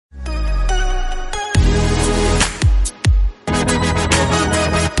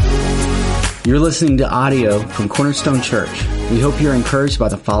You're listening to audio from Cornerstone Church. We hope you're encouraged by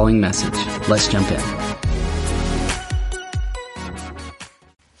the following message. Let's jump in.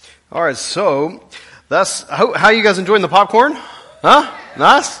 All right, so that's how you guys enjoying the popcorn? Huh?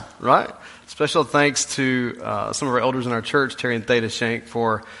 Nice, right? Special thanks to some of our elders in our church, Terry and Theta Shank,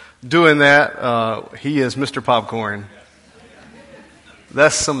 for doing that. He is Mr. Popcorn.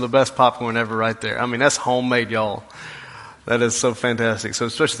 That's some of the best popcorn ever right there. I mean, that's homemade, y'all. That is so fantastic. So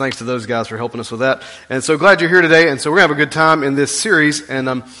special thanks to those guys for helping us with that. And so glad you're here today. And so we're going to have a good time in this series. And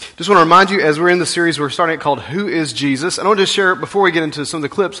just want to remind you, as we're in the series, we're starting it called Who is Jesus? And I want to just share, before we get into some of the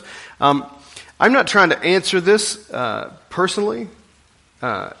clips, I'm not trying to answer this personally.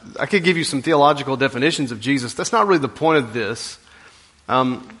 I could give you some theological definitions of Jesus. That's not really the point of this.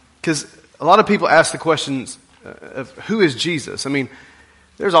 Because a lot of people ask the questions of who is Jesus? I mean,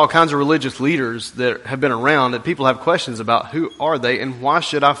 there's all kinds of religious leaders that have been around that people have questions about who are they and why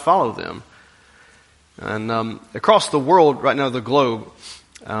should I follow them? And across the world right now, the globe,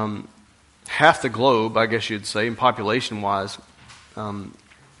 half the globe, I guess you'd say, population-wise,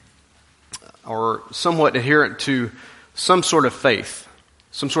 are somewhat adherent to some sort of faith,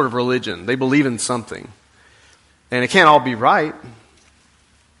 some sort of religion. They believe in something. And it can't all be right.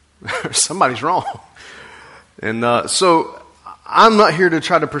 Somebody's wrong. And so I'm not here to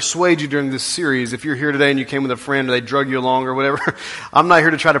try to persuade you during this series. If you're here today and you came with a friend or they drug you along or whatever, I'm not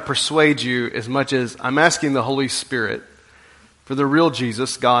here to try to persuade you as much as I'm asking the Holy Spirit for the real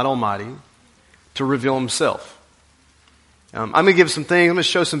Jesus, God Almighty, to reveal Himself. I'm going to give some things. I'm going to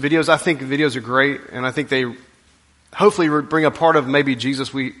show some videos. I think videos are great, and I think they hopefully bring a part of maybe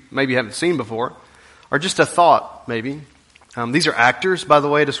Jesus we maybe haven't seen before, or just a thought maybe. These are actors, by the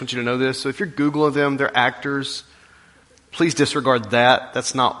way. I just want you to know this. So if you're Googling them, they're actors. Please disregard that.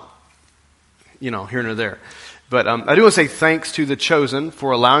 That's not, here nor there. But I do want to say thanks to The Chosen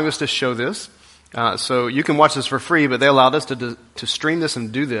for allowing us to show this. So you can watch this for free, but they allowed us to stream this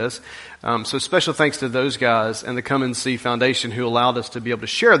and do this. So special thanks to those guys and the Come and See Foundation who allowed us to be able to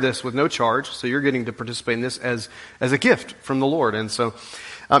share this with no charge. So you're getting to participate in this as a gift from the Lord. And so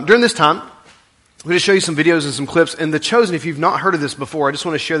during this time, I'm going to show you some videos and some clips. And The Chosen, if you've not heard of this before, I just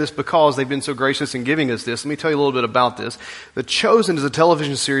want to share this because they've been so gracious in giving us this. Let me tell you a little bit about this. The Chosen is a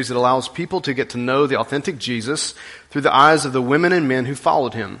television series that allows people to get to know the authentic Jesus through the eyes of the women and men who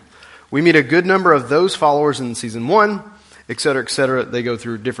followed Him. We meet a good number of those followers in season 1, et cetera, et cetera. They go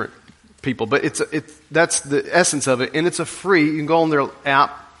through different people. But that's the essence of it. And it's a free, you can go on their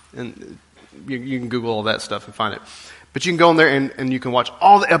app and you can Google all that stuff and find it. But you can go in there and you can watch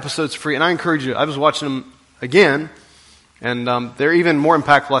all the episodes free. And I encourage you. I was watching them again. And they're even more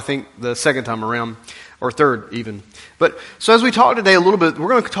impactful, I think, the second time around. Or third, even. But so as we talk today a little bit, we're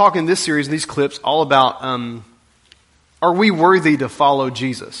going to talk in this series, in these clips, all about are we worthy to follow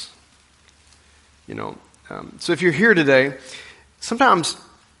Jesus? So if you're here today, sometimes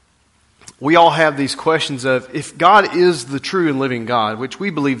we all have these questions of if God is the true and living God, which we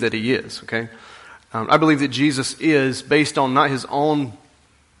believe that He is, okay? I believe that Jesus is, based on not His own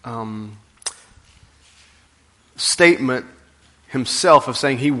statement Himself of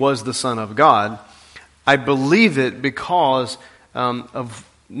saying He was the Son of God. I believe it because of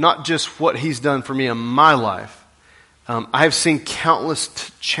not just what He's done for me in my life. I have seen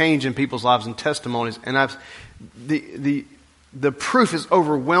countless change in people's lives and testimonies, and the proof is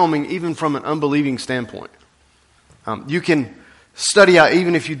overwhelming even from an unbelieving standpoint. You can study out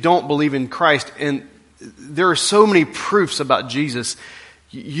even if you don't believe in Christ, and there are so many proofs about Jesus,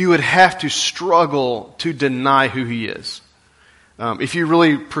 you would have to struggle to deny who He is. If you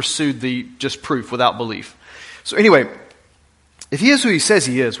really pursued the just proof without belief. So anyway, if He is who He says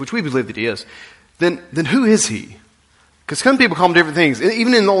He is, which we believe that He is, then who is He? Because some people call Him different things.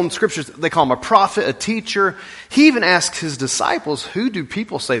 Even in the old scriptures, they call Him a prophet, a teacher. He even asks His disciples, who do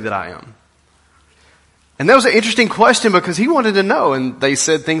people say that I am? And that was an interesting question because He wanted to know. And they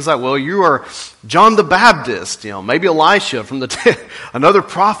said things like, well, you are John the Baptist, maybe Elisha from another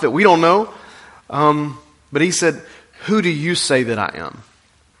prophet. We don't know. But He said, who do you say that I am?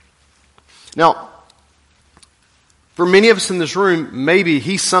 Now, for many of us in this room, maybe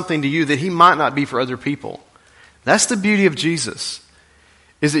He's something to you that He might not be for other people. That's the beauty of Jesus,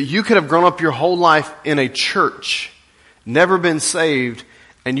 is that you could have grown up your whole life in a church, never been saved,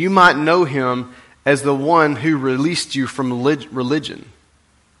 and you might know Him as the one who released you from religion.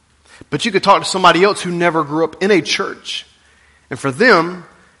 But you could talk to somebody else who never grew up in a church. And for them,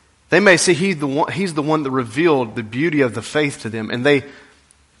 they may say He's the one that revealed the beauty of the faith to them. And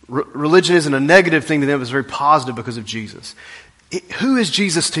religion isn't a negative thing to them, it's very positive because of Jesus. Who is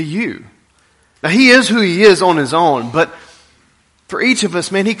Jesus to you? Now, He is who He is on His own, but For each of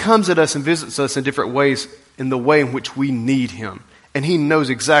us, man, he comes at us and visits us in different ways in the way in which we need him. And he knows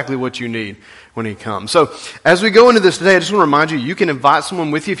exactly what you need when he comes. So as we go into this today, I just want to remind you, you can invite someone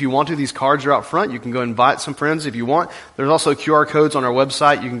with you if you want to. These cards are out front. You can go invite some friends if you want. There's also QR codes on our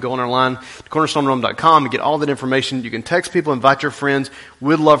website. You can go on our line, cornerstonedrome.com, and get all that information. You can text people, invite your friends.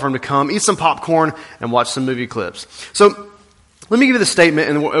 We'd love for them to come, eat some popcorn, and watch some movie clips. So let me give you the statement,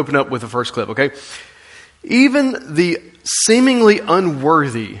 and then we'll open up with the first clip, okay? Even the seemingly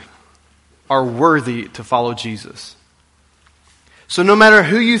unworthy are worthy to follow Jesus. So no matter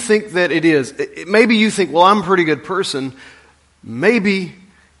who you think that it is, maybe you think, well, I'm a pretty good person. Maybe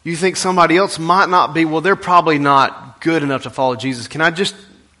you think somebody else might not be. Well, they're probably not good enough to follow Jesus. Can I just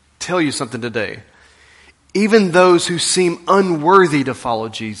tell you something today? Even those who seem unworthy to follow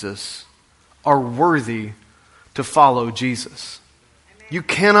Jesus are worthy to follow Jesus. You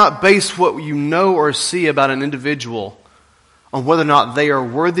cannot base what you know or see about an individual on whether or not they are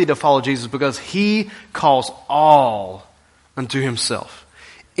worthy to follow Jesus, because he calls all unto himself.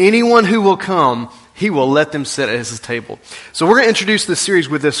 Anyone who will come, he will let them sit at his table. So we're going to introduce this series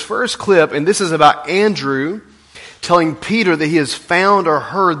with this first clip, and this is about Andrew telling Peter that he has found or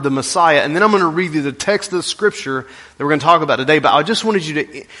heard the Messiah. And then I'm going to read you the text of the scripture that we're going to talk about today. But I just wanted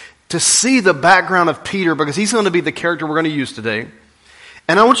you to see the background of Peter, because he's going to be the character we're going to use today.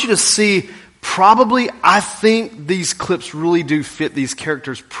 And I want you to see, I think these clips really do fit these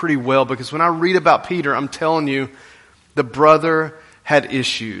characters pretty well, because when I read about Peter, I'm telling you, the brother had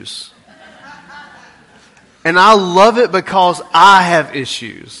issues. And I love it because I have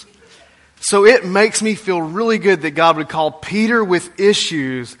issues. So it makes me feel really good that God would call Peter with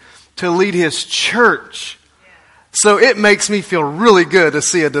issues to lead his church. So it makes me feel really good to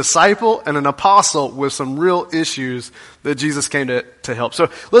see a disciple and an apostle with some real issues that Jesus came to help. So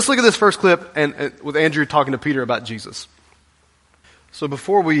let's look at this first clip and with Andrew talking to Peter about Jesus. So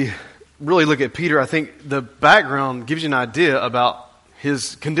before we really look at Peter, I think the background gives you an idea about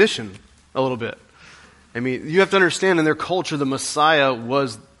his condition a little bit. I mean, you have to understand, in their culture, the Messiah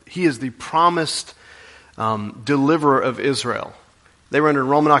he is the promised deliverer of Israel. They were under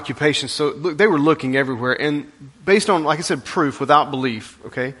Roman occupation, so look, they were looking everywhere. And based on, like I said, proof without belief,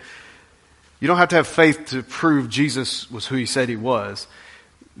 okay? You don't have to have faith to prove Jesus was who he said he was.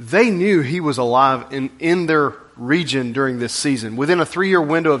 They knew he was alive in their region during this season. Within a 3-year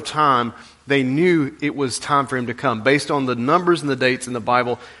window of time, they knew it was time for him to come. Based on the numbers and the dates in the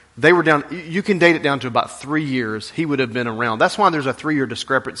Bible, they were down. You can date it down to about 3 years. He would have been around. That's why there's a 3-year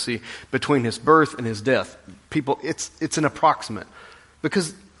discrepancy between his birth and his death. People, it's an approximate,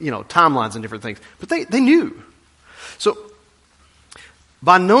 because timelines and different things. But they knew. So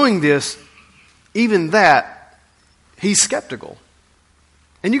by knowing this, even that, he's skeptical.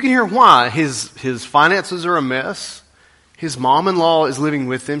 And you can hear why. His finances are a mess. His mom-in-law is living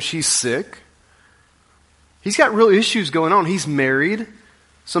with him. She's sick. He's got real issues going on. He's married.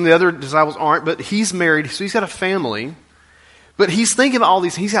 Some of the other disciples aren't, but he's married, so he's got a family. But he's thinking about all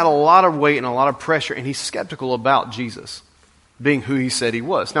these. He's got a lot of weight and a lot of pressure, and he's skeptical about Jesus being who he said he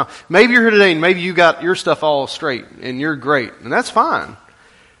was. Now, maybe you're here today, and maybe you got your stuff all straight, and you're great, and that's fine.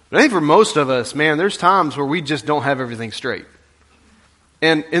 But I think for most of us, man, there's times where we just don't have everything straight.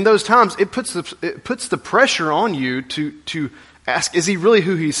 And in those times, it puts the pressure on you to ask, is he really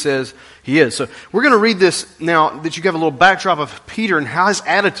who he says he is? So we're going to read this now that you have a little backdrop of Peter and how his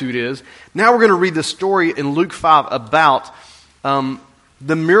attitude is. Now we're going to read the story in Luke 5 about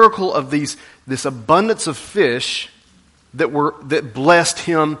the miracle of this abundance of fish that blessed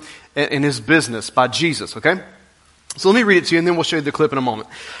him and his business by Jesus, okay? So let me read it to you, and then we'll show you the clip in a moment.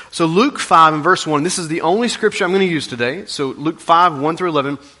 So Luke 5 and verse 1, this is the only scripture I'm going to use today. So Luke 5, 1 through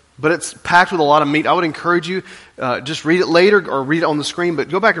 11, but it's packed with a lot of meat. I would encourage you, just read it later or read it on the screen, but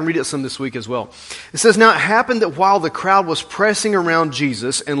go back and read it some this week as well. It says, "Now it happened that while the crowd was pressing around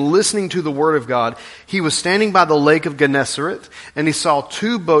Jesus and listening to the word of God, he was standing by the lake of Gennesaret, and he saw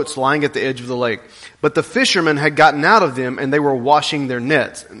 2 boats lying at the edge of the lake. But the fishermen had gotten out of them, and they were washing their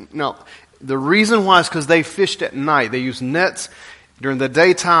nets." Now, the reason why is because they fished at night. They used nets during the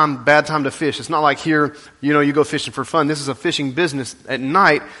daytime, bad time to fish. It's not like here, you go fishing for fun. This is a fishing business. At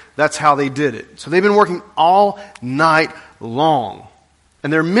night, that's how they did it. So they've been working all night long.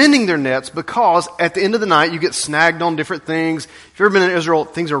 And they're mending their nets because at the end of the night, you get snagged on different things. If you've ever been in Israel,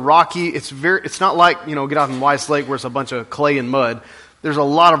 things are rocky. It's not like, get out in Weiss Lake where it's a bunch of clay and mud. There's a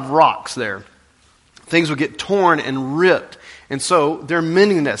lot of rocks there. Things will get torn and ripped. And so they're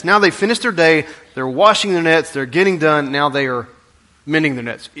mending the nets. Now they finished their day. They're washing their nets. They're getting done. Now they are mending their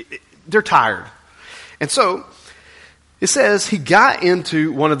nets. They're tired. And so it says he got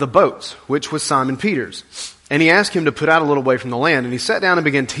into one of the boats, which was Simon Peter's. And he asked him to put out a little way from the land. And he sat down and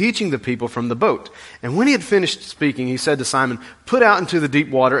began teaching the people from the boat. And when he had finished speaking, he said to Simon, "Put out into the deep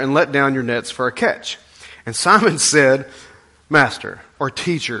water and let down your nets for a catch." And Simon said, "Master," or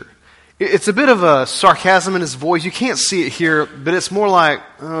teacher. It's a bit of a sarcasm in his voice. You can't see it here, but it's more like,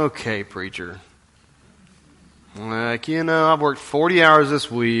 "Okay, preacher. Like, I've worked 40 hours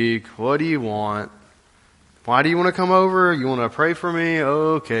this week. What do you want? Why do you want to come over? You want to pray for me?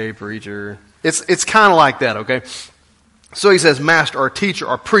 Okay, preacher." It's kind of like that, okay? So he says, "Master," or teacher,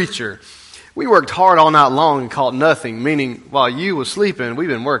 or preacher. We worked hard all night long and caught nothing, meaning while you was sleeping, we've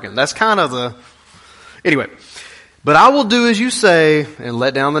been working. That's kind of the... Anyway, "But I will do as you say and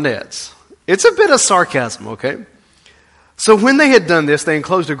let down the nets." It's a bit of sarcasm, okay? So when they had done this, they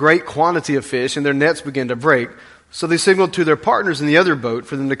enclosed a great quantity of fish, and their nets began to break. So they signaled to their partners in the other boat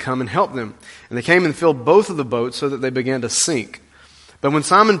for them to come and help them. And they came and filled both of the boats so that they began to sink. But when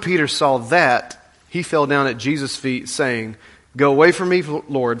Simon Peter saw that, he fell down at Jesus' feet, saying, "Go away from me,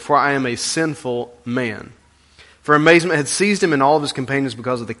 Lord, for I am a sinful man." For amazement had seized him and all of his companions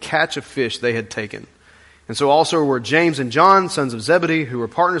because of the catch of fish they had taken. And so also were James and John, sons of Zebedee, who were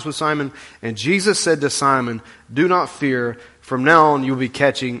partners with Simon. And Jesus said to Simon, "Do not fear, from now on you will be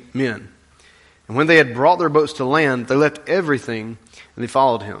catching men." And when they had brought their boats to land, they left everything and they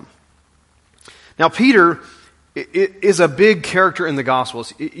followed him. Now Peter is a big character in the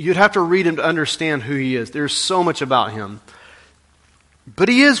Gospels. You'd have to read him to understand who he is. There's so much about him. But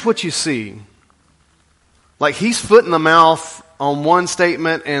he is what you see. Like, he's foot in the mouth on one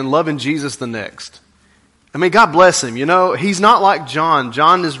statement and loving Jesus the next. I mean, God bless him. He's not like John.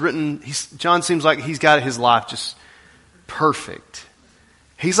 John seems like he's got his life just perfect.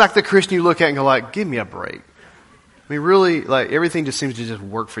 He's like the Christian you look at and go like, "Give me a break." I mean, really, like, everything just seems to just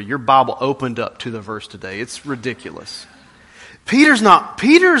work for you. Your Bible opened up to the verse today. It's ridiculous. Peter's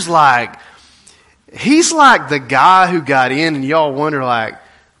like, he's like the guy who got in and y'all wonder like,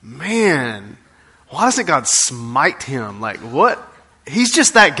 man, why doesn't God smite him? Like, what? He's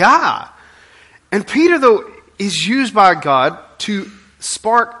just that guy. And Peter, though, is used by God to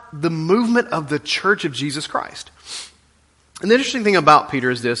spark the movement of the church of Jesus Christ. And the interesting thing about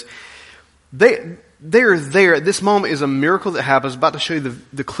Peter is this. They're there. This moment is a miracle that happens. I'm about to show you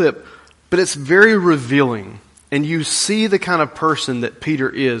the clip. But it's very revealing. And you see the kind of person that Peter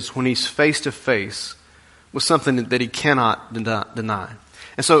is when he's face to face with something that he cannot deny.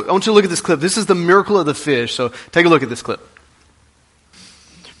 And so I want you to look at this clip. This is the miracle of the fish. So take a look at this clip.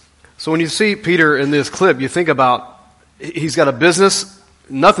 So when you see Peter in this clip, you think about he's got a business,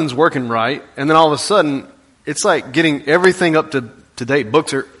 nothing's working right, and then all of a sudden it's like getting everything up to date.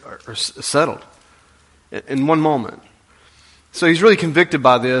 Books are settled in one moment. So he's really convicted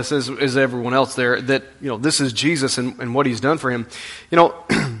by this, as everyone else there, that this is Jesus and what he's done for him.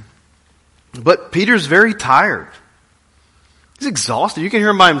 But Peter's very tired. He's exhausted. You can hear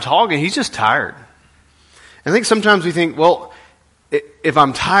him by him talking. He's just tired. And I think sometimes we think, well, if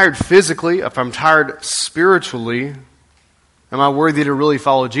I'm tired physically, if I'm tired spiritually, am I worthy to really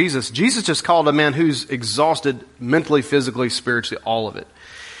follow Jesus? Jesus just called a man who's exhausted mentally, physically, spiritually, all of it.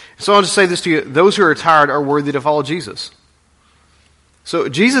 So I'll just say this to you. Those who are tired are worthy to follow Jesus. So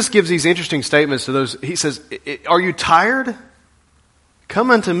Jesus gives these interesting statements to those. He says, "Are you tired?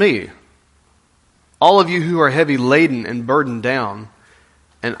 Come unto me, all of you who are heavy laden and burdened down,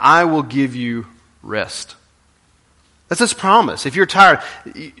 and I will give you rest." That's his promise. If you're tired,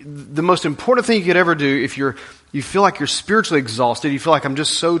 the most important thing you could ever do, if you feel like you're spiritually exhausted, you feel like, "I'm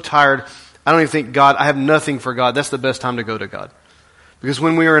just so tired, I don't even think God, I have nothing for God," that's the best time to go to God. Because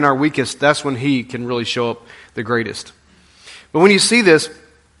when we are in our weakest, that's when He can really show up the greatest. But when you see this,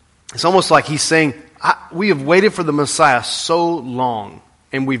 it's almost like He's saying, we have waited for the Messiah so long,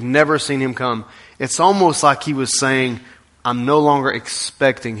 and we've never seen Him come. It's almost like He was saying, I'm no longer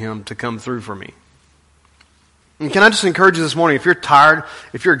expecting Him to come through for me. And can I just encourage you this morning, if you're tired,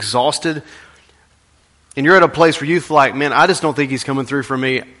 if you're exhausted, and you're at a place where you feel like, man, I just don't think He's coming through for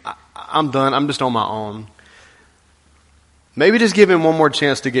me. I'm done. I'm just on my own. Maybe just give Him one more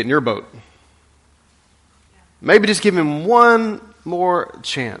chance to get in your boat. Maybe just give Him one more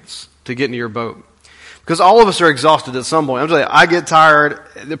chance to get into your boat. Because all of us are exhausted at some point. I'm telling you, I get tired.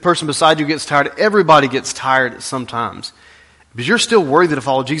 The person beside you gets tired. Everybody gets tired sometimes. But you're still worthy to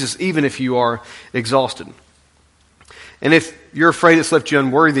follow Jesus even if you are exhausted. And if you're afraid it's left you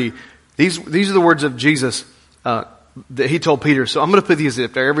unworthy, these are the words of Jesus that He told Peter. So I'm going to put these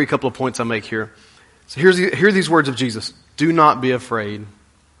up there every couple of points I make here. So here are these words of Jesus. Do not be afraid.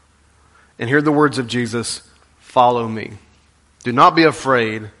 And here are the words of Jesus. Follow me. Do not be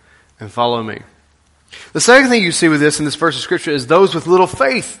afraid and follow me. The second thing you see with this in this verse of Scripture is those with little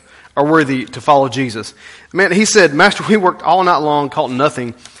faith are worthy to follow Jesus. Man, he said, Master, we worked all night long, caught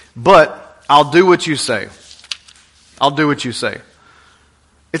nothing, but I'll do what you say. I'll do what you say.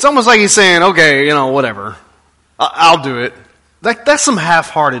 It's almost like he's saying, okay, whatever. I'll do it. That's some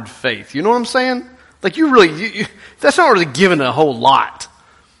half-hearted faith. You know what I'm saying? Like that's not really giving a whole lot.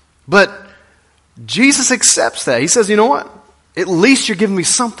 But Jesus accepts that. He says, you know what? At least you're giving me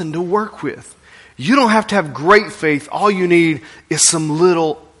something to work with. You don't have to have great faith. All you need is some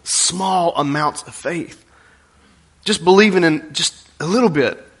little, small amounts of faith. Just believing in just a little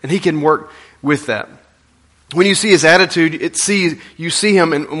bit, and he can work with that. When you see his attitude, you see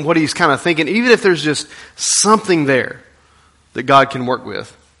him and what he's kind of thinking, even if there's just something there that God can work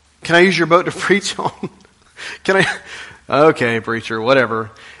with. Can I use your boat to preach on? Okay, preacher,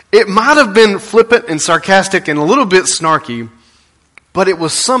 whatever. It might have been flippant and sarcastic and a little bit snarky, but it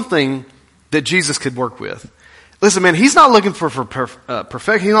was something that Jesus could work with. Listen, man, he's not looking for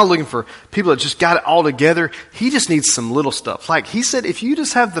perfection. He's not looking for people that just got it all together. He just needs some little stuff. Like he said, if you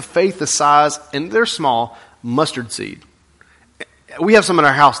just have the faith the size, and they're small, mustard seed. We have some in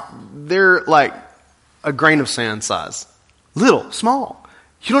our house. They're like a grain of sand size. Little, small.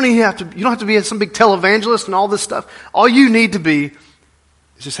 You don't have to be some big televangelist and all this stuff. All you need to be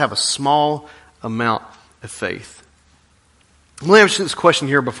is just have a small amount of faith. Let me ask you this question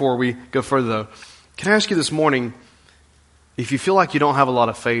here before we go further, though. Can I ask you this morning, if you feel like you don't have a lot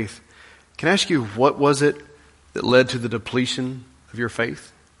of faith, can I ask you what was it that led to the depletion of your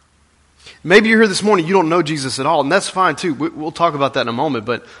faith? Maybe you're here this morning, you don't know Jesus at all, and that's fine too. We'll talk about that in a moment,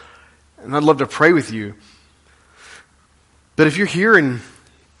 and I'd love to pray with you. But if you're here and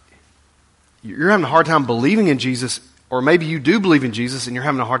you're having a hard time believing in Jesus, or maybe you do believe in Jesus and you're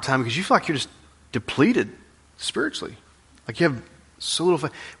having a hard time because you feel like you're just depleted spiritually. Like you have so little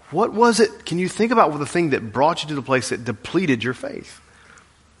faith. What was it? Can you think about the thing that brought you to the place that depleted your faith?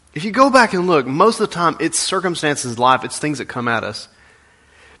 If you go back and look, most of the time it's circumstances in life, it's things that come at us.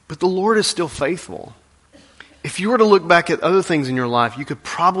 But the Lord is still faithful. If you were to look back at other things in your life, you could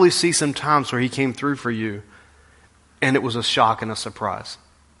probably see some times where He came through for you and it was a shock and a surprise.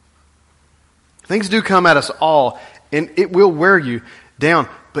 Things do come at us all, and it will wear you down,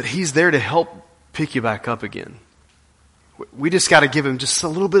 but He's there to help pick you back up again. We just got to give Him just a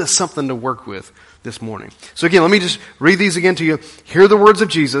little bit of something to work with this morning. So again, let me just read these again to you. Hear the words of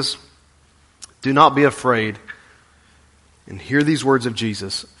Jesus. Do not be afraid. And hear these words of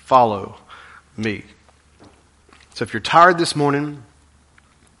Jesus. Follow me. So if you're tired this morning,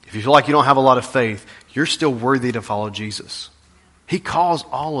 if you feel like you don't have a lot of faith, you're still worthy to follow Jesus. He calls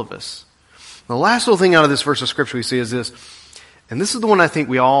all of us. The last little thing out of this verse of Scripture we see is this, and this is the one I think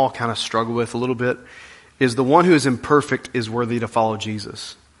we all kind of struggle with a little bit, is the one who is imperfect is worthy to follow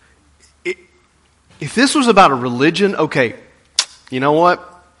Jesus. If this was about a religion, okay, you know what?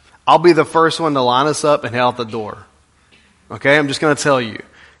 I'll be the first one to line us up and head out the door. Okay, I'm just going to tell you,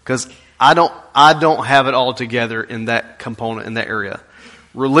 because I don't have it all together in that component, in that area.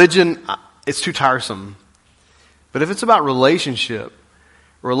 Religion, it's too tiresome. But if it's about relationship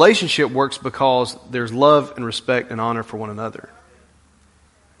works because there's love and respect and honor for one another.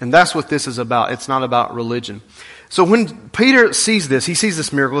 And that's what this is about. It's not about religion. So when Peter sees this, he sees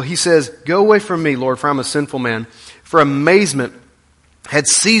this miracle, he says, "Go away from me, Lord, for I'm a sinful man." For amazement had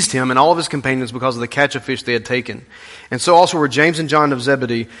seized him and all of his companions because of the catch of fish they had taken. And so also were James and John of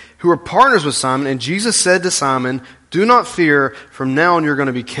Zebedee, who were partners with Simon. And Jesus said to Simon, "Do not fear, from now on you're going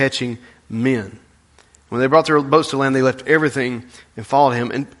to be catching men." When they brought their boats to land, they left everything and followed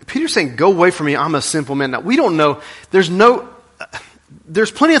him. And Peter's saying, "Go away from me, I'm a sinful man." Now, we don't know.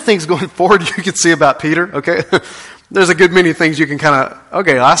 There's plenty of things going forward you can see about Peter, okay? There's a good many things you can kind of,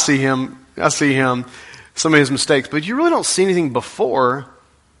 okay, I see him, some of his mistakes. But you really don't see anything before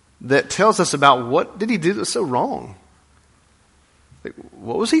that tells us about what did he do that's so wrong.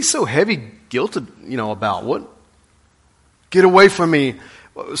 What was he so heavy guilted, about? What? Get away from me.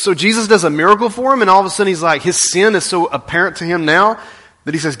 So Jesus does a miracle for him, and all of a sudden he's like, his sin is so apparent to him now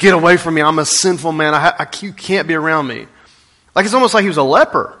that he says, "Get away from me, I'm a sinful man, you can't be around me." Like it's almost like he was a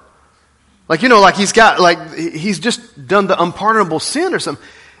leper. Like, he's just done the unpardonable sin or something.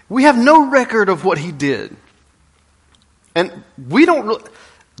 We have no record of what he did. And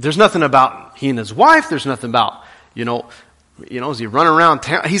there's nothing about he and his wife, there's nothing about, is he running around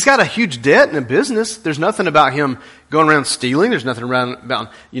town? He's got a huge debt in a business. There's nothing about him going around stealing. There's nothing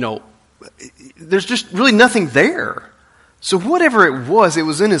about, there's just really nothing there. So whatever it was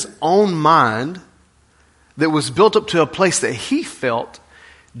in his own mind that was built up to a place that he felt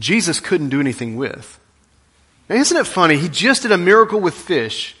Jesus couldn't do anything with. Now, isn't it funny? He just did a miracle with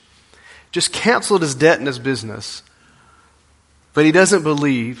fish, just canceled his debt in his business, but he doesn't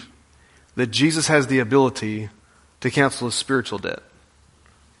believe that Jesus has the ability to cancel his spiritual debt.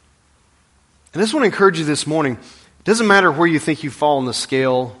 And I just want to encourage you this morning, it doesn't matter where you think you fall on the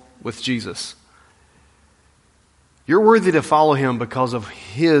scale with Jesus. You're worthy to follow him because of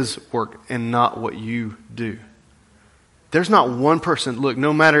his work and not what you do. There's not one person, look,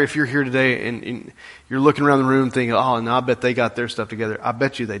 no matter if you're here today and you're looking around the room thinking, oh, no, I bet they got their stuff together. I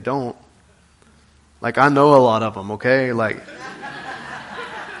bet you they don't. Like, I know a lot of them, okay? Like,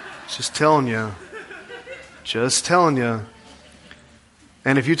 just telling you. Just telling you.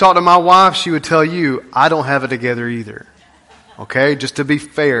 And if you talk to my wife, she would tell you, I don't have it together either. Okay? Just to be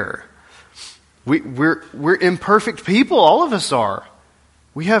fair. We're imperfect people. All of us are.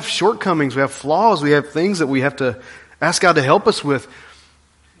 We have shortcomings. We have flaws. We have things that we have to ask God to help us with.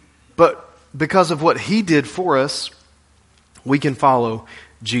 But because of what he did for us, we can follow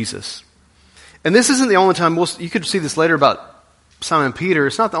Jesus. And this isn't the only time. You could see this later about Simon Peter.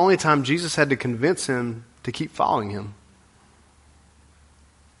 It's not the only time Jesus had to convince him to keep following him.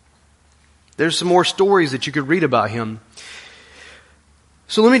 There's some more stories that you could read about him.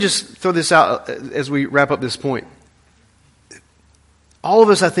 So let me just throw this out as we wrap up this point. All of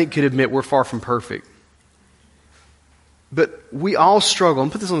us, I think, could admit we're far from perfect. But we all struggle,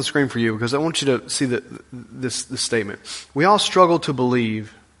 and put this on the screen for you because I want you to see this statement. We all struggle to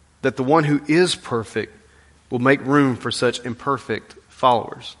believe that the one who is perfect will make room for such imperfect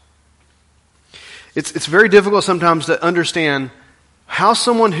followers. It's very difficult sometimes to understand how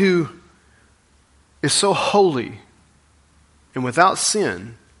someone who is so holy and without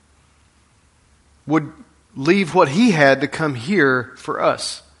sin would leave what he had to come here for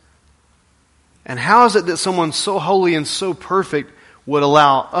us. And how is it that someone so holy and so perfect would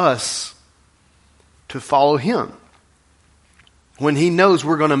allow us to follow him when he knows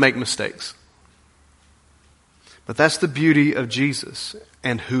we're going to make mistakes? But that's the beauty of Jesus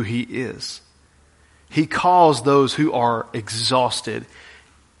and who he is. He calls those who are exhausted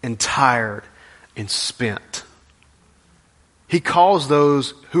and tired and spent. He calls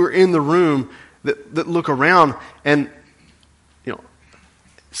those who are in the room that look around and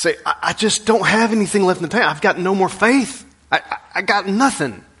say, I just don't have anything left in the tank. I've got no more faith. I got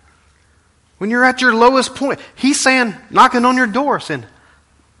nothing. When you're at your lowest point, he's saying, knocking on your door, saying,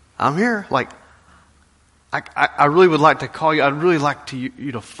 I'm here. Like, I really would like to call you. I'd really like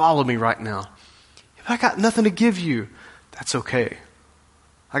you to follow me right now. If I got nothing to give you, that's okay.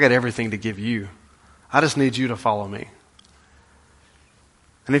 I got everything to give you. I just need you to follow me.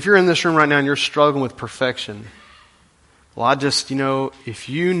 And if you're in this room right now and you're struggling with perfection, well, if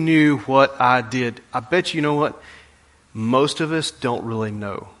you knew what I did, I bet you know what? Most of us don't really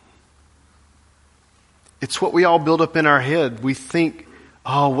know. It's what we all build up in our head. We think,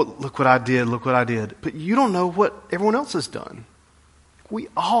 look what I did, look what I did. But you don't know what everyone else has done. We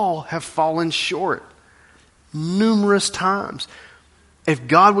all have fallen short numerous times. If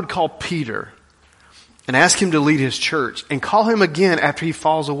God would call Peter and ask him to lead his church and call him again after he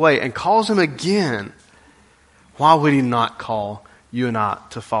falls away and calls him again, why would he not call you and I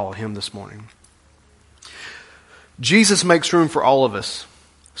to follow him this morning? Jesus makes room for all of us.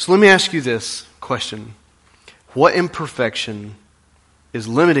 So let me ask you this question. What imperfection is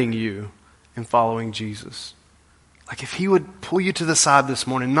limiting you in following Jesus? Like if he would pull you to the side this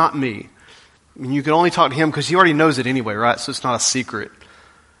morning, not me. I mean, you can only talk to him because he already knows it anyway, right? So it's not a secret.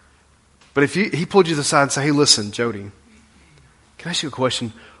 But if he pulled you to the side and said, hey, listen, Jody, can I ask you a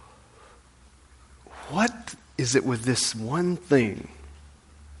question? What is it with this one thing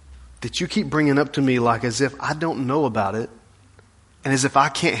that you keep bringing up to me like as if I don't know about it and as if I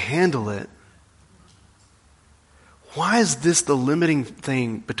can't handle it? Why is this the limiting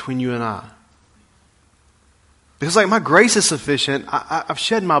thing between you and I? Because my grace is sufficient. I've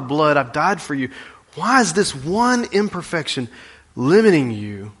shed my blood. I've died for you. Why is this one imperfection limiting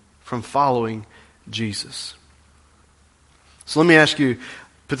you from following Jesus? So let me ask you,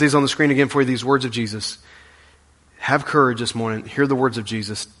 put these on the screen again for you, these words of Jesus. Have courage this morning. Hear the words of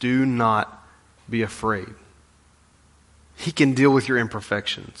Jesus. Do not be afraid. He can deal with your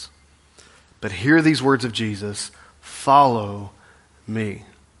imperfections. But hear these words of Jesus. Follow me.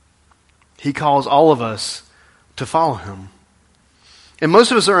 He calls all of us to follow him. And most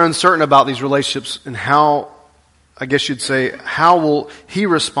of us are uncertain about these relationships and how, I guess you'd say, how will he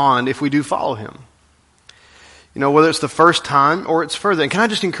respond if we do follow him? Whether it's the first time or it's further. And can I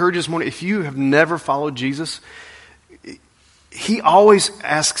just encourage you this morning, if you have never followed Jesus, he always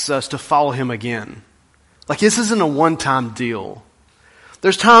asks us to follow him again. Like this isn't a one-time deal.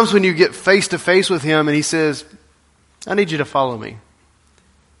 There's times when you get face to face with him and he says, I need you to follow me.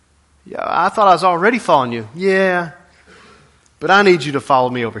 Yeah, I thought I was already following you. Yeah, but I need you to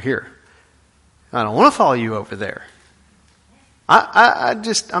follow me over here. I don't want to follow you over there.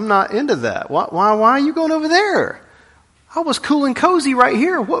 I'm not into that. Why are you going over there? I was cool and cozy right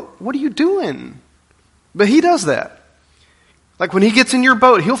here. What are you doing? But he does that. Like when he gets in your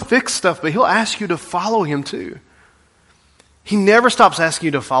boat, he'll fix stuff, but he'll ask you to follow him too. He never stops asking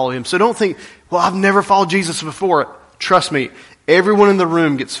you to follow him. So don't think, well, I've never followed Jesus before. Trust me, everyone in the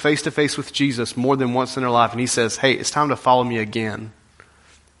room gets face to face with Jesus more than once in their life, and he says, hey, it's time to follow me again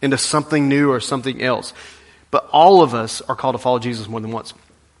into something new or something else. But all of us are called to follow Jesus more than once.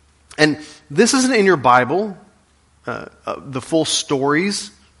 And this isn't in your Bible, the full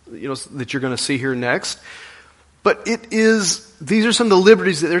stories, that you're going to see here next. But these are some of the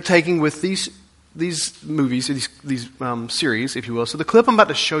liberties that they're taking with these movies, these series, if you will. So the clip I'm about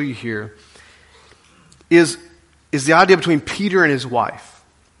to show you here is the idea between Peter and his wife.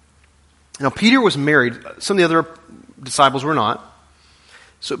 Now, Peter was married. Some of the other disciples were not.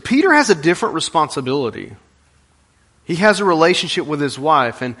 So Peter has a different responsibility. He has a relationship with his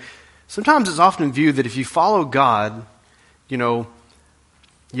wife, and sometimes it's often viewed that if you follow God, you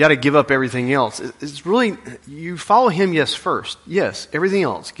got to give up everything else. It's really, you follow him, yes, first. Yes, everything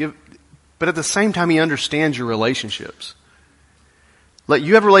else. But at the same time, he understands your relationships. Like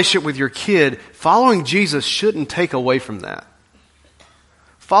you have a relationship with your kid, following Jesus shouldn't take away from that.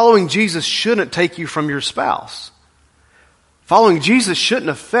 Following Jesus shouldn't take you from your spouse. Following Jesus shouldn't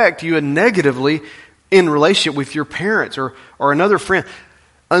affect you negatively in relationship with your parents or another friend,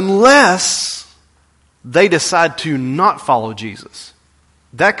 unless they decide to not follow Jesus.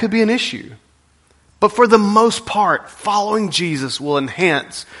 That could be an issue. But for the most part, following Jesus will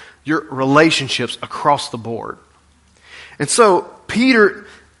enhance your relationships across the board. And so, Peter,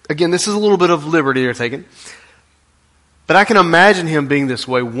 again, this is a little bit of liberty they're taking. But I can imagine him being this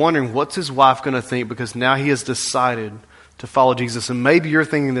way, wondering what's his wife going to think, because now he has decided to follow Jesus. And maybe you're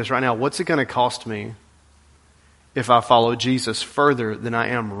thinking this right now, what's it going to cost me if I follow Jesus further than I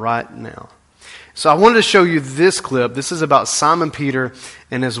am right now? So I wanted to show you this clip. This is about Simon Peter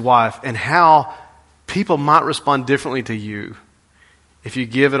and his wife and how people might respond differently to you if you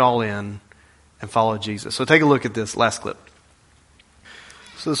give it all in and follow Jesus. So take a look at this last clip.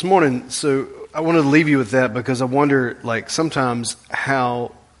 So this morning, I wanted to leave you with that because I wonder, sometimes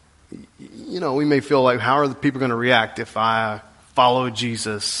how, we may feel like, how are the people going to react if I follow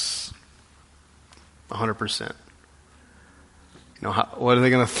Jesus 100%? What are they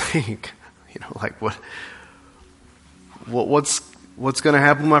going to think? What's going to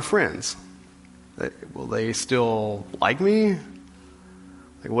happen with my friends? Will they still like me?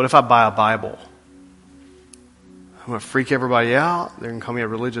 What if I buy a Bible? I'm going to freak everybody out. They're going to call me a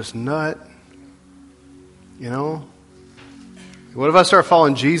religious nut. What if I start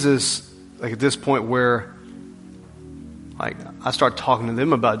following Jesus, at this point where, I start talking to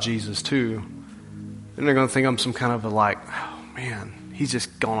them about Jesus too? Then they're going to think I'm some kind of oh man, he's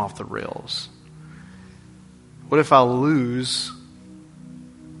just gone off the rails. What if I lose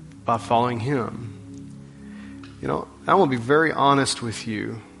by following him? I want to be very honest with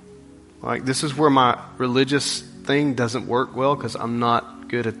you. This is where my religious thing doesn't work well because I'm not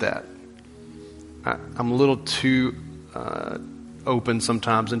good at that. I'm a little too open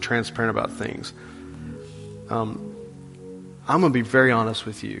sometimes and transparent about things. I'm going to be very honest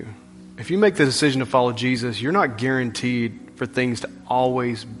with you. If you make the decision to follow Jesus, you're not guaranteed for things to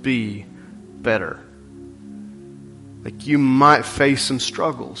always be better. You might face some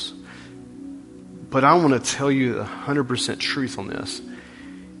struggles. But I want to tell you the 100% truth on this.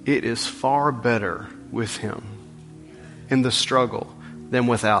 It is far better with him in the struggle than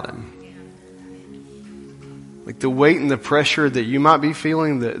without him. The weight and the pressure that you might be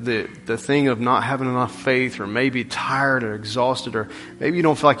feeling, the thing of not having enough faith, or maybe tired or exhausted, or maybe you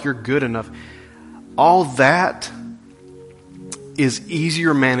don't feel like you're good enough. All that is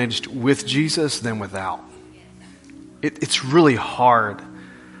easier managed with Jesus than without. It's really hard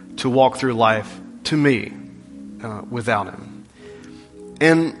to walk through life, to me, without him.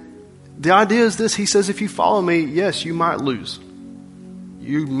 And the idea is this. He says, if you follow me, yes, you might lose.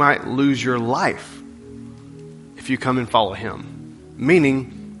 You might lose your life if you come and follow him.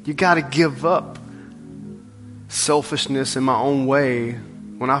 Meaning, you got to give up selfishness in my own way.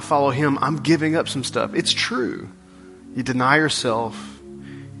 When I follow him, I'm giving up some stuff. It's true. You deny yourself.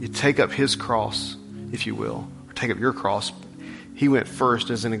 You take up his cross, if you will. Or take up your cross. He went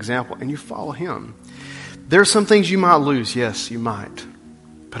first as an example, and you follow him. There are some things you might lose. Yes, you might.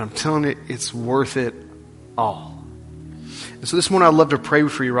 But I'm telling you, it's worth it all. And so this morning, I'd love to pray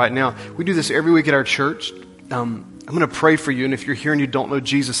for you right now. We do this every week at our church. I'm going to pray for you. And if you're here and you don't know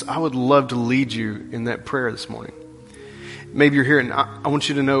Jesus, I would love to lead you in that prayer this morning. maybe you're here, and I want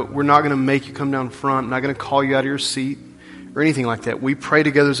you to know we're not going to make you come down front, not going to call you out of your seat or anything like that. We pray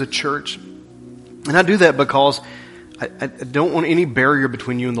together as a church. And I do that because I don't want any barrier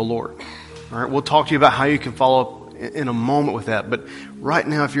between you and the Lord. All right, we'll talk to you about how you can follow up in a moment with that. But right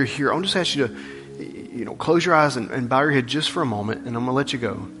now, if you're here, I'll just ask you to, close your eyes and bow your head just for a moment, and I'm going to let you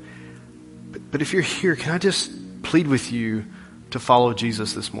go. But if you're here, can I just plead with you to follow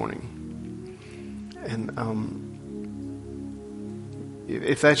Jesus this morning? And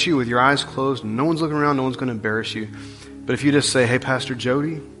if that's you with your eyes closed, no one's looking around, no one's going to embarrass you. But if you just say, hey, Pastor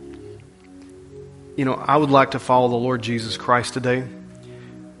Jody, I would like to follow the Lord Jesus Christ today.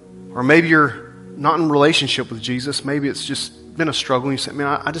 Or maybe you're not in relationship with Jesus. Maybe it's just been a struggle. And you say, man,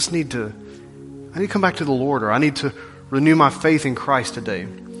 I need to come back to the Lord, or I need to renew my faith in Christ today.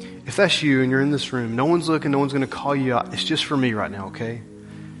 If that's you and you're in this room, no one's looking, no one's going to call you out. It's just for me right now, okay?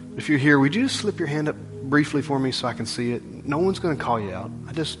 If you're here, would you just slip your hand up briefly for me so I can see it? No one's going to call you out.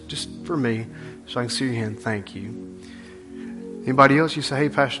 Just for me, so I can see your hand. Thank you. Anybody else? You say, hey,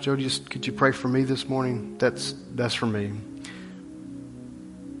 Pastor Jody, could you pray for me this morning? That's for me.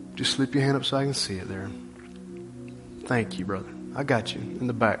 Just slip your hand up so I can see it there. Thank you, brother. I got you in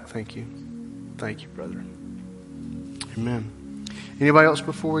the back. Thank you. Thank you, brother. Amen. Anybody else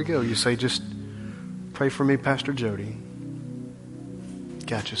before we go? You say, just pray for me, Pastor Jody.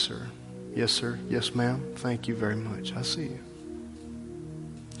 Got you, sir. Yes, sir. Yes, ma'am. Thank you very much. I see you.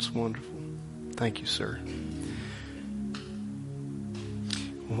 It's wonderful. Thank you, sir.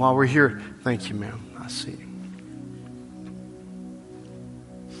 While we're here, thank you, ma'am. I see you.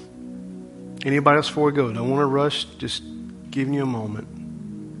 Anybody else before we go? Don't want to rush. Just giving you a moment.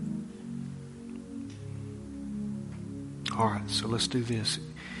 All right, so let's do this.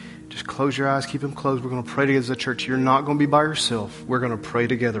 Just close your eyes. Keep them closed. We're going to pray together as a church. You're not going to be by yourself. We're going to pray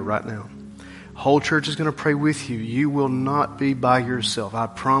together right now. Whole church is going to pray with you. You will not be by yourself. I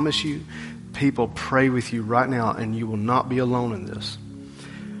promise you, people pray with you right now, and you will not be alone in this.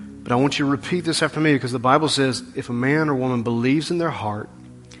 But I want you to repeat this after me, because the Bible says if a man or woman believes in their heart,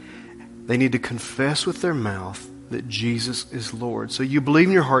 they need to confess with their mouth that Jesus is Lord. So you believe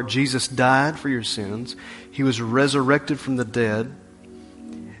in your heart Jesus died for your sins. He was resurrected from the dead,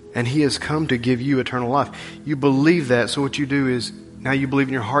 and He has come to give you eternal life. You believe that, so what you do is, now you believe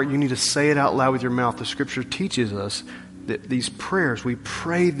in your heart, you need to say it out loud with your mouth. The Scripture teaches us that these prayers, we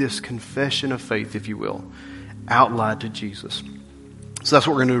pray this confession of faith, if you will, out loud to Jesus. So that's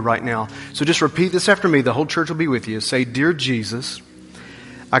what we're going to do right now. So just repeat this after me. The whole church will be with you. Say, Dear Jesus,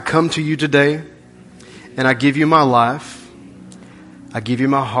 I come to you today, and I give you my life. I give you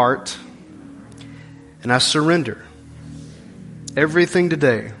my heart, and I surrender everything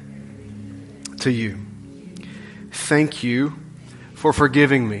today to you. Thank you for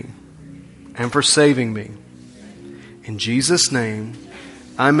forgiving me and for saving me. In Jesus' name,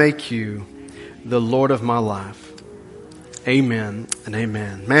 I make you the Lord of my life. Amen and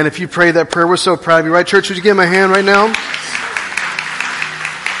amen. Man, if you prayed that prayer, we're so proud of you. Right, church? Would you give him a hand right now?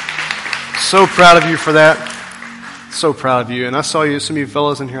 So proud of you for that. So proud of you. And I saw you, some of you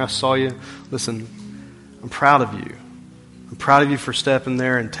fellows in here, I saw you. Listen, I'm proud of you. I'm proud of you for stepping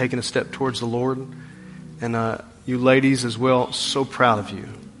there and taking a step towards the Lord. And you ladies as well, so proud of you.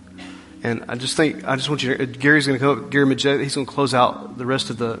 And I just want you to, Gary's going to come up, Gary Majet, he's going to close out the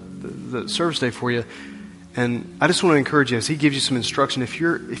rest of the service day for you. And I just want to encourage you, as he gives you some instruction, if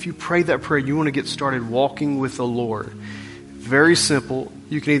you prayed that prayer, you want to get started walking with the Lord. Very simple.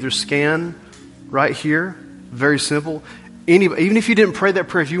 You can either scan right here, very simple. Even if you didn't pray that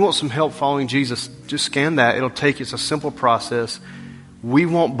prayer, if you want some help following Jesus, just scan that. It'll take you. It's a simple process. We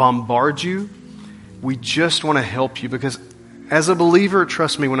won't bombard you. We just want to help you, because as a believer,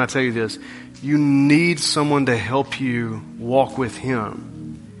 trust me when I tell you this, you need someone to help you walk with Him.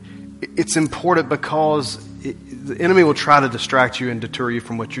 It's important because the enemy will try to distract you and deter you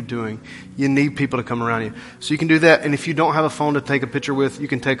from what you're doing. You need people to come around you. So you can do that. And if you don't have a phone to take a picture with, you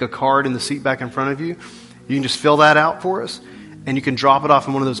can take a card in the seat back in front of you. You can just fill that out for us. And you can drop it off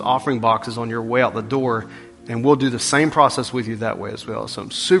in one of those offering boxes on your way out the door. And we'll do the same process with you that way as well. So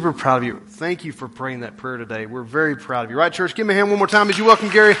I'm super proud of you. Thank you for praying that prayer today. We're very proud of you. Right, church? Give me a hand one more time as you welcome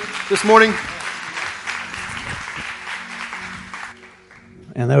Gary this morning.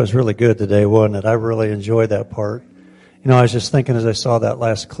 And that was really good today, wasn't it? I really enjoyed that part. I was just thinking as I saw that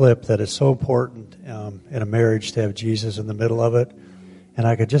last clip that it's so important in a marriage to have Jesus in the middle of it. And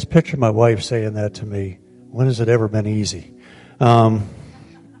I could just picture my wife saying that to me. When has it ever been easy?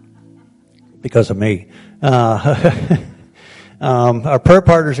 Because of me. Our prayer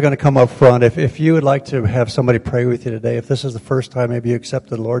partners are going to come up front. If you would like to have somebody pray with you today, if this is the first time maybe you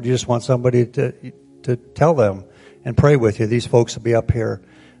accepted the Lord, you just want somebody to tell them and pray with you. These folks will be up here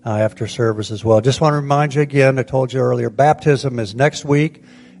after service as well. Just want to remind you again, I told you earlier, baptism is next week.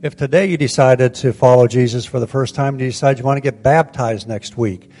 If today you decided to follow Jesus for the first time, you decide you want to get baptized next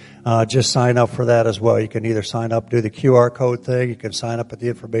week, just sign up for that as well. You can either sign up, do the QR code thing. You can sign up at the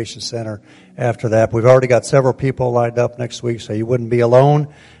information center after that. We've already got several people lined up next week, so you wouldn't be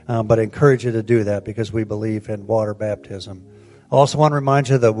alone, but I encourage you to do that because we believe in water baptism. I also want to remind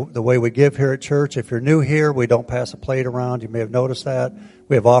you the way we give here at church. If you're new here, we don't pass a plate around. You may have noticed that.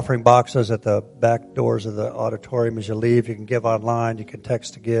 We have offering boxes at the back doors of the auditorium as you leave. You can give online. You can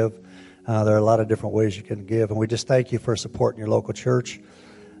text to give. There are a lot of different ways you can give. And we just thank you for supporting your local church.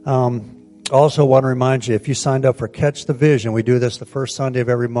 Also want to remind you, if you signed up for Catch the Vision, we do this the first Sunday of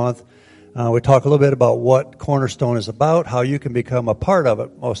every month. We talk a little bit about what Cornerstone is about, how you can become a part of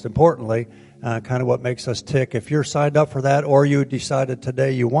it, most importantly. Kind of what makes us tick. If you're signed up for that or you decided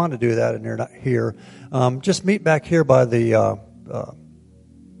today you want to do that and you're not here, just meet back here by the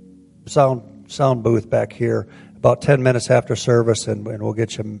sound booth back here about 10 minutes after service, and we'll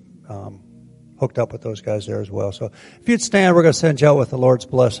get you hooked up with those guys there as well. So if you'd stand, we're going to send you out with the Lord's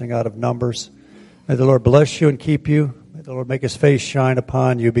blessing out of Numbers. May the Lord bless you and keep you. May the Lord make his face shine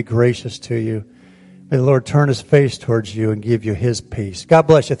upon you, be gracious to you. May the Lord turn his face towards you and give you his peace. God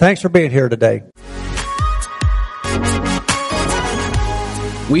bless you. Thanks for being here today.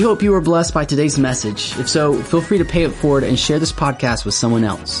 We hope you were blessed by today's message. If so, feel free to pay it forward and share this podcast with someone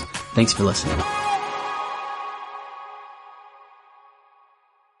else. Thanks for listening.